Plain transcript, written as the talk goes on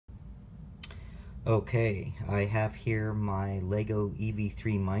Okay, I have here my Lego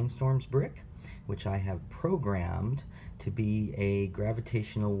EV3 Mindstorms brick, which I have programmed to be a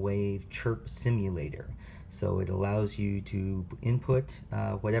gravitational wave chirp simulator. So it allows you to input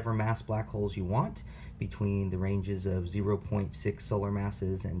whatever mass black holes you want between the ranges of 0.6 solar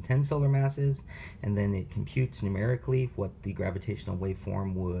masses and 10 solar masses, and then it computes numerically what the gravitational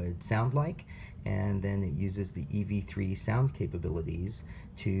waveform would sound like, and then it uses the EV3 sound capabilities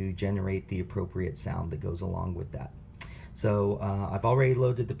to generate the appropriate sound that goes along with that. So I've already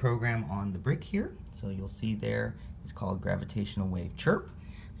loaded the program on the brick here, so you'll see there it's called Gravitational Wave Chirp.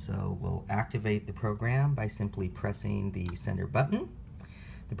 So we'll activate the program by simply pressing the center button.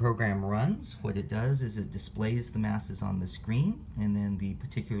 The program runs. What it does is it displays the masses on the screen, and then the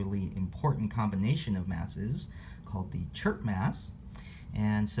particularly important combination of masses called the chirp mass.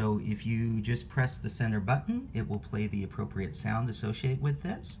 And so if you just press the center button, it will play the appropriate sound associated with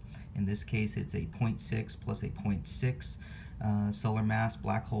this. In this case, it's a 0.6 plus a 0.6 solar mass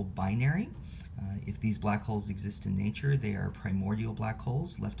black hole binary. If these black holes exist in nature, they are primordial black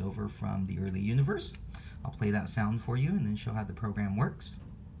holes left over from the early universe. I'll play that sound for you and then show how the program works.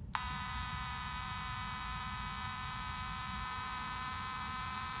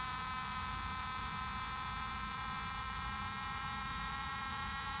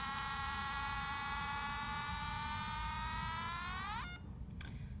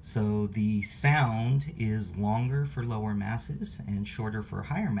 So the sound is longer for lower masses and shorter for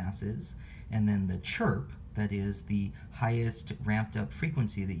higher masses, and then the chirp, that is the highest ramped up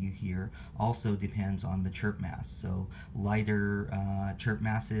frequency that you hear, also depends on the chirp mass. So lighter chirp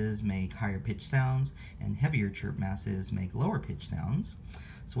masses make higher pitch sounds, and heavier chirp masses make lower pitch sounds.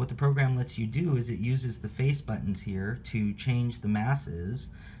 So what the program lets you do is it uses the face buttons here to change the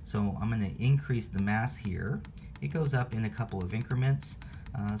masses. So I'm going to increase the mass here. It goes up in a couple of increments.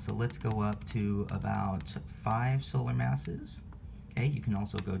 So let's go up to about 5 solar masses. Okay, you can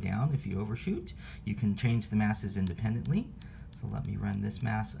also go down if you overshoot. You can change the masses independently. So let me run this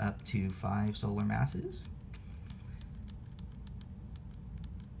mass up to 5 solar masses.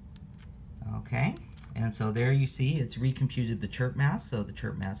 Okay, and so there you see it's recomputed the chirp mass, so the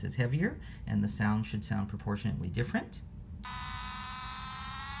chirp mass is heavier and the sound should sound proportionately different.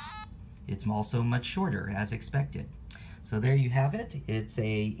 It's also much shorter as expected. So there you have it. It's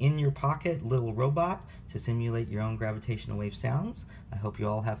a in-your-pocket little robot to simulate your own gravitational wave sounds. I hope you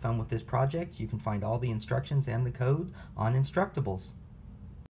all have fun with this project. You can find all the instructions and the code on Instructables.